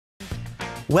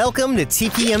Welcome to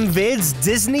TPM Vid's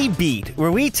Disney Beat,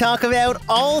 where we talk about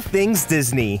all things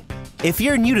Disney. If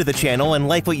you're new to the channel and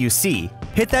like what you see,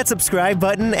 hit that subscribe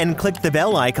button and click the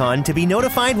bell icon to be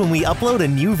notified when we upload a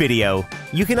new video.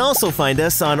 You can also find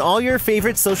us on all your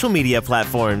favorite social media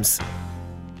platforms.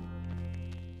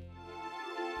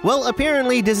 Well,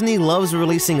 apparently Disney loves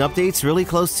releasing updates really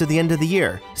close to the end of the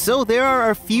year, so there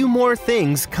are a few more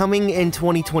things coming in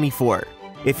 2024.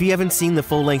 If you haven't seen the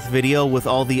full-length video with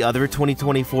all the other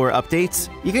 2024 updates,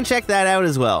 you can check that out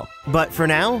as well. But for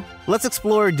now, let's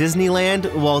explore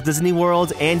Disneyland, Walt Disney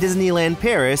World, and Disneyland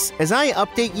Paris as I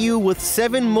update you with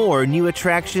 7 more new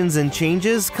attractions and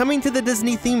changes coming to the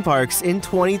Disney theme parks in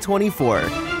 2024.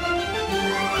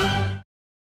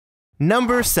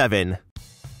 Number 7.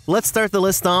 Let's start the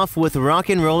list off with Rock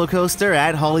 'n' Roller Coaster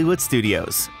at Hollywood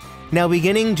Studios. Now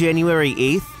beginning January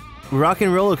 8th, Rock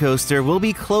 'n' Roller Coaster will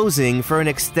be closing for an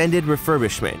extended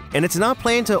refurbishment, and it's not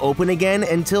planned to open again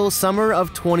until summer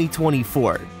of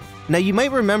 2024. Now you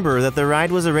might remember that the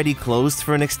ride was already closed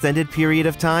for an extended period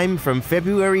of time from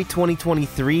February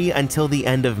 2023 until the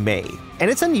end of May, and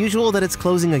it's unusual that it's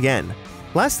closing again.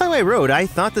 Last time I rode, I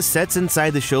thought the sets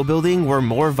inside the show building were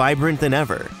more vibrant than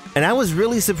ever, and I was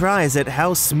really surprised at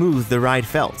how smooth the ride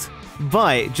felt.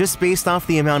 But just based off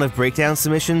the amount of breakdown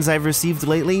submissions I've received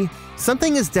lately,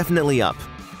 something is definitely up.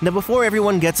 Now before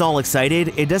everyone gets all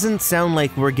excited, it doesn't sound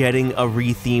like we're getting a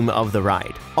re-theme of the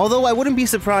ride. Although I wouldn't be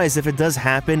surprised if it does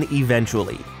happen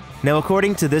eventually. Now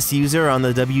according to this user on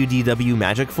the WDW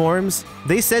Magic forums,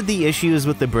 they said the issues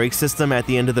with the brake system at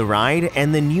the end of the ride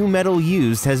and the new metal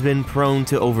used has been prone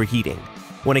to overheating.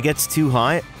 When it gets too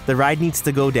hot, the ride needs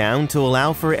to go down to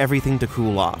allow for everything to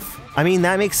cool off. I mean,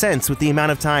 that makes sense with the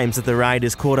amount of times that the ride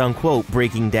is quote-unquote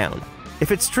breaking down.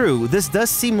 If it's true, this does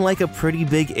seem like a pretty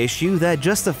big issue that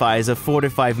justifies a 4 to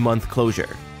 5 month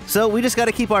closure. So we just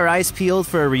gotta keep our eyes peeled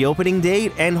for a reopening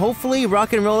date, and hopefully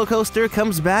Rock 'n' Roller Coaster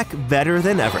comes back better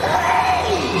than ever.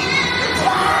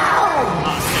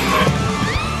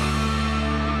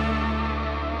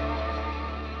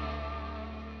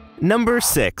 Number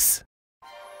 6.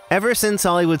 Ever since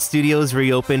Hollywood Studios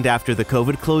reopened after the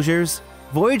COVID closures,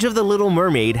 Voyage of the Little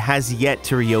Mermaid has yet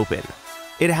to reopen.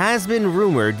 It has been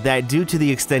rumored that due to the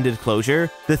extended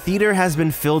closure, the theater has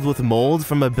been filled with mold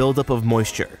from a buildup of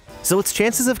moisture, so its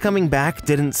chances of coming back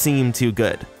didn't seem too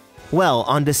good. Well,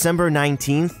 on December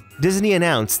 19th, Disney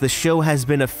announced the show has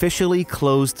been officially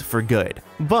closed for good.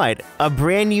 But a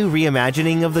brand new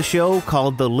reimagining of the show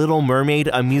called The Little Mermaid: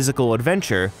 A Musical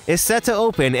Adventure is set to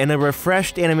open in a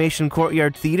refreshed animation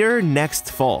courtyard theater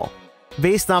next fall.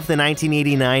 Based off the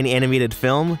 1989 animated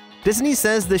film, Disney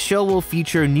says the show will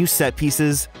feature new set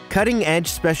pieces, cutting-edge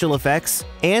special effects,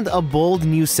 and a bold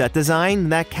new set design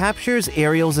that captures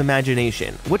Ariel's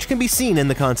imagination, which can be seen in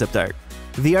the concept art.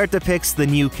 The art depicts the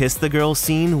new Kiss the Girl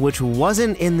scene, which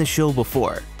wasn't in the show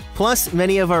before. Plus,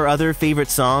 many of our other favorite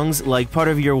songs, like Part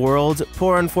of Your World,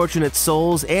 Poor Unfortunate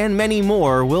Souls, and many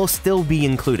more will still be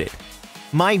included.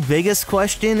 My biggest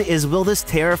question is, will this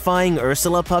terrifying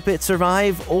Ursula puppet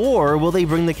survive, or will they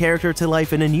bring the character to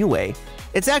life in a new way?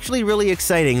 It's actually really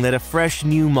exciting that a fresh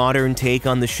new modern take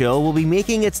on the show will be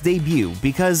making its debut,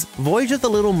 because Voyage of the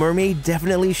Little Mermaid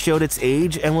definitely showed its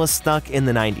age and was stuck in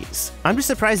the 90s. I'm just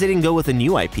surprised they didn't go with a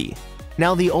new IP.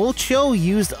 Now, the old show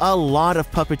used a lot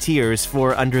of puppeteers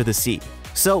for Under the Sea.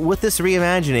 So with this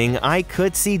reimagining, I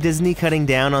could see Disney cutting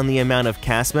down on the amount of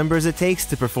cast members it takes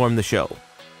to perform the show.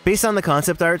 Based on the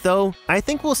concept art though, I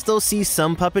think we'll still see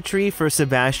some puppetry for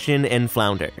Sebastian and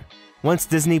Flounder. Once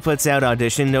Disney puts out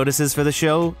audition notices for the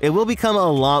show, it will become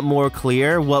a lot more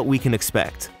clear what we can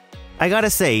expect. I gotta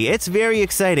say, it's very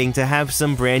exciting to have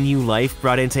some brand new life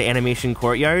brought into Animation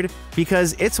Courtyard,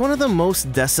 because it's one of the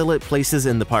most desolate places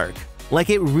in the park.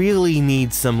 Like, it really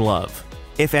needs some love.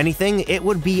 If anything, it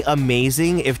would be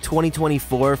amazing if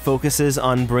 2024 focuses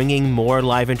on bringing more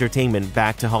live entertainment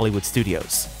back to Hollywood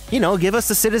Studios. You know, give us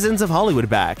the citizens of Hollywood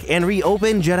back and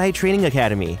reopen Jedi Training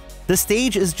Academy. The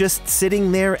stage is just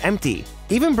sitting there empty.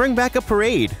 Even bring back a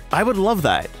parade. I would love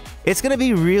that. It's gonna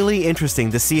be really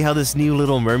interesting to see how this new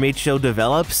Little Mermaid show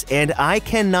develops, and I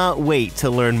cannot wait to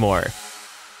learn more.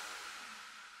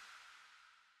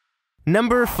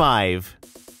 Number 5.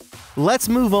 Let's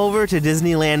move over to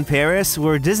Disneyland Paris,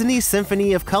 where Disney's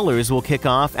Symphony of Colors will kick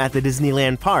off at the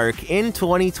Disneyland Park in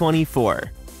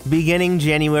 2024. Beginning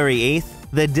January 8th,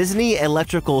 the Disney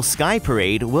Electrical Sky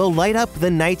Parade will light up the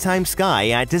nighttime sky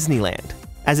at Disneyland.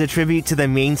 As a tribute to the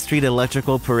Main Street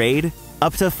Electrical Parade,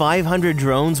 up to 500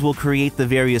 drones will create the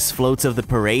various floats of the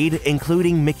parade,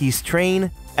 including Mickey's train,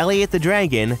 Elliot the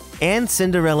Dragon, and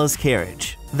Cinderella's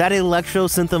Carriage. That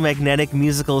electro-synthomagnetic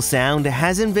musical sound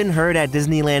hasn't been heard at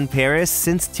Disneyland Paris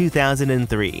since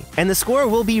 2003, and the score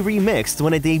will be remixed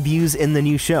when it debuts in the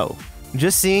new show.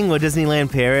 Just seeing what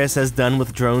Disneyland Paris has done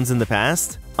with drones in the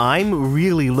past, I'm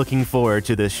really looking forward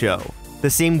to this show. The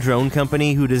same drone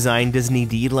company who designed Disney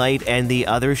D-Light and the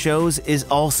other shows is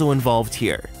also involved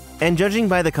here. And judging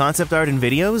by the concept art and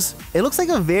videos, it looks like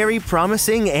a very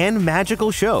promising and magical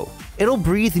show. It'll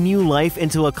breathe new life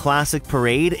into a classic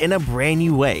parade in a brand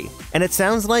new way, and it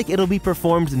sounds like it'll be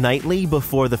performed nightly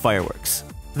before the fireworks.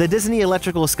 The Disney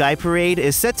Electrical Sky Parade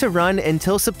is set to run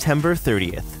until September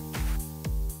 30th.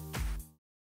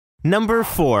 Number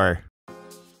 4.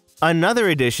 Another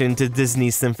addition to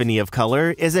Disney's Symphony of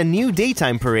Color is a new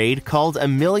daytime parade called A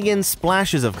Million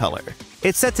Splashes of Color.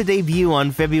 It's set to debut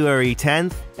on February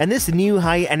 10th, and this new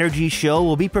high-energy show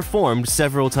will be performed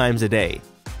several times a day.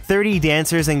 30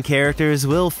 dancers and characters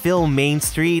will fill Main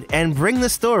Street and bring the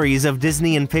stories of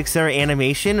Disney and Pixar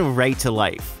animation right to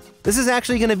life. This is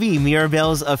actually going to be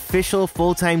Mirabelle's official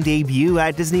full-time debut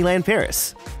at Disneyland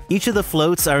Paris. Each of the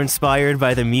floats are inspired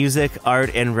by the music,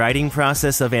 art, and writing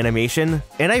process of animation,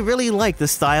 and I really like the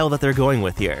style that they're going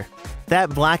with here. That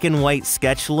black and white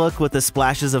sketch look with the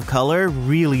splashes of color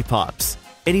really pops.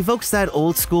 It evokes that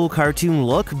old-school cartoon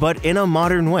look, but in a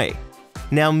modern way.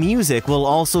 Now, music will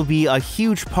also be a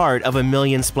huge part of A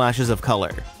Million Splashes of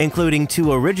Color, including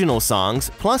 2 original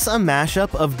songs plus a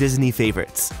mashup of Disney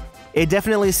favorites. It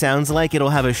definitely sounds like it'll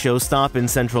have a show stop in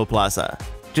Central Plaza.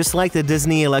 Just like the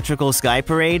Disney Electrical Sky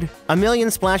Parade, A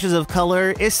Million Splashes of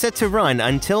Color is set to run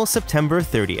until September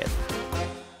 30th.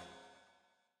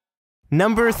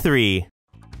 Number 3.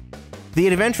 The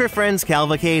Adventure Friends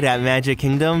Cavalcade at Magic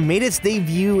Kingdom made its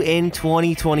debut in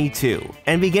 2022,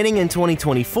 and beginning in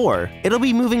 2024, it'll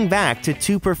be moving back to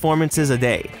 2 performances a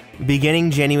day. Beginning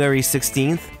January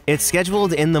 16th, it's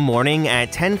scheduled in the morning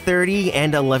at 10:30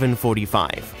 and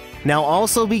 11:45. Now,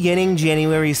 also beginning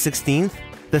January 16th,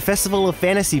 the Festival of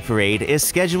Fantasy Parade is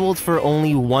scheduled for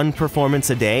only 1 performance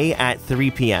a day at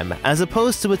 3 p.m., as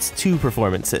opposed to its 2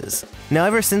 performances. Now,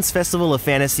 ever since Festival of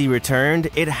Fantasy returned,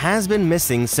 it has been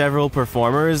missing several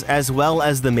performers as well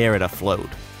as the Merida float.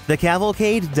 The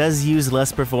Cavalcade does use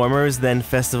less performers than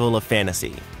Festival of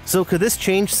Fantasy. So could this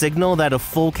change signal that a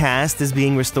full cast is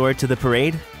being restored to the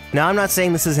parade? Now, I'm not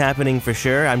saying this is happening for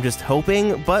sure, I'm just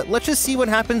hoping, but let's just see what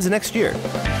happens next year.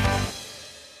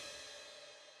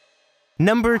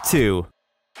 Number 2.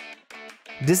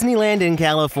 Disneyland in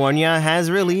California has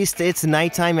released its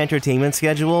nighttime entertainment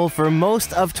schedule for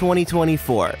most of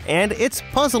 2024, and it's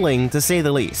puzzling to say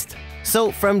the least.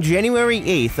 So, from January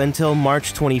 8th until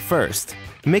March 21st,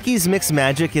 Mickey's Mixed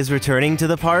Magic is returning to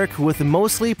the park with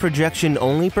mostly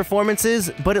projection-only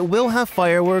performances, but it will have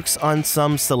fireworks on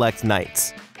some select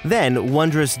nights. Then,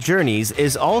 Wondrous Journeys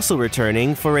is also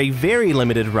returning for a very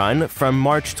limited run from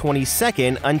March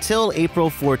 22nd until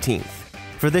April 14th.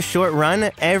 For this short run,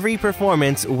 every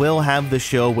performance will have the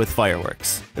show with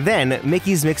fireworks. Then,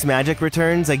 Mickey's Mixed Magic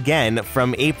returns again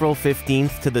from April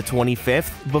 15th to the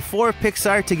 25th, before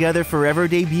Pixar Together Forever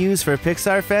debuts for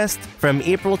Pixar Fest from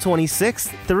April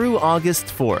 26th through August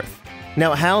 4th.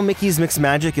 Now, how Mickey's Mixed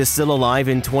Magic is still alive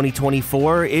in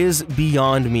 2024 is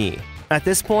beyond me. At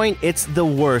this point, it's the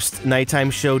worst nighttime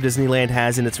show Disneyland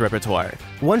has in its repertoire.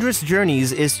 Wondrous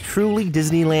Journeys is truly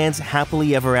Disneyland's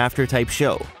happily ever after type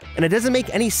show, and it doesn't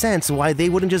make any sense why they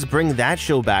wouldn't just bring that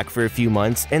show back for a few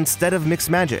months instead of Mixed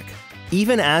Magic.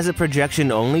 Even as a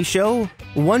projection-only show,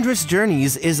 Wondrous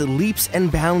Journeys is leaps and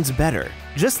bounds better.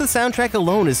 Just the soundtrack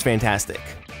alone is fantastic.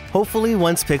 Hopefully,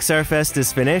 once Pixar Fest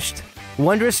is finished,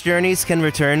 Wondrous Journeys can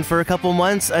return for a couple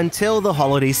months until the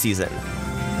holiday season.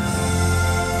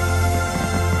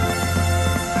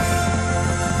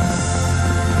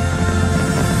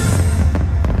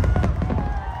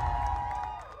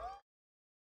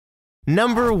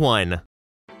 Number 1.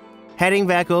 Heading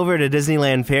back over to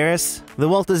Disneyland Paris, the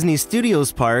Walt Disney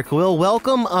Studios Park will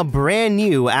welcome a brand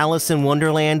new Alice in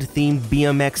Wonderland themed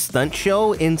BMX stunt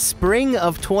show in spring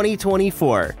of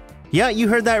 2024. Yeah, you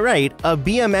heard that right, a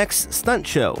BMX stunt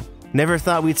show. Never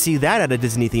thought we'd see that at a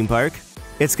Disney theme park.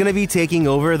 It's going to be taking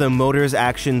over the Motors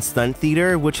Action Stunt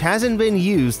Theater, which hasn't been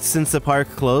used since the park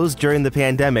closed during the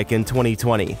pandemic in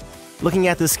 2020. Looking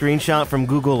at the screenshot from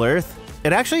Google Earth,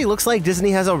 it actually looks like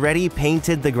Disney has already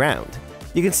painted the ground.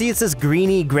 You can see it's this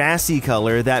greeny, grassy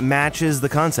color that matches the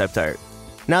concept art.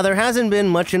 Now, there hasn't been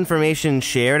much information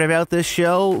shared about this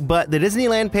show, but the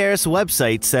Disneyland Paris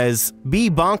website says,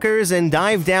 "Be bonkers and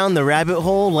dive down the rabbit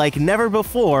hole like never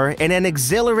before in an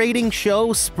exhilarating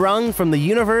show sprung from the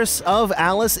universe of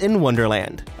Alice in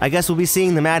Wonderland." I guess we'll be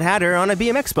seeing the Mad Hatter on a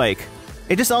BMX bike.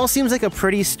 It just all seems like a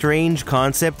pretty strange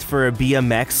concept for a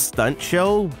BMX stunt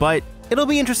show, but it'll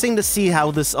be interesting to see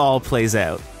how this all plays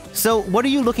out. So what are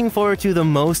you looking forward to the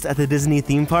most at the Disney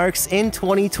theme parks in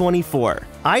 2024?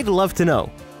 I'd love to know.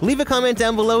 Leave a comment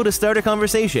down below to start a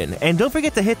conversation, and don't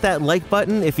forget to hit that like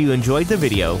button if you enjoyed the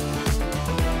video.